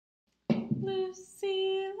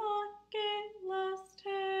Lucy Locket lost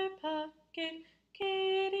her pocket.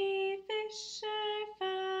 Kitty Fisher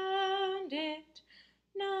found it.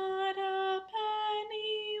 Not a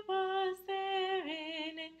penny was there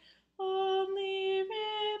in it, only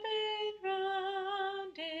ribbon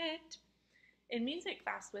round it. In music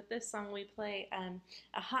class with this song, we play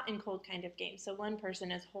a hot and cold kind of game. So one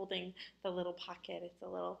person is holding the little pocket. It's a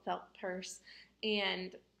little felt purse,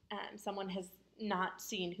 and someone has not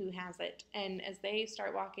seen who has it. And as they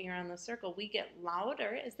start walking around the circle, we get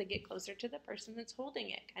louder as they get closer to the person that's holding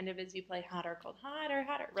it, kind of as you play hot or cold, hotter,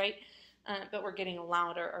 hotter, right? But we're getting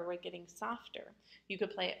louder or we're getting softer. You could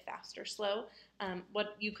play it fast or slow.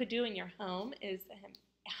 What you could do in your home is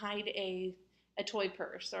hide a toy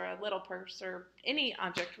purse or a little purse or any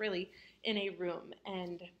object really in a room,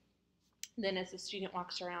 and then as the student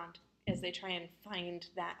walks around, as they try and find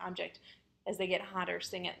that object, as they get hotter,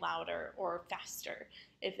 sing it louder or faster.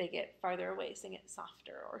 If they get farther away, sing it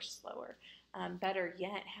softer or slower. Better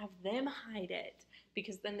yet, have them hide it,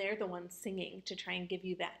 because then they're the ones singing to try and give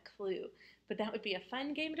you that clue. But that would be a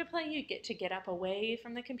fun game to play. You get up away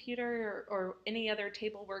from the computer or any other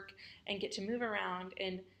table work and get to move around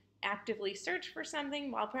and actively search for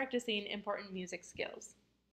something while practicing important music skills.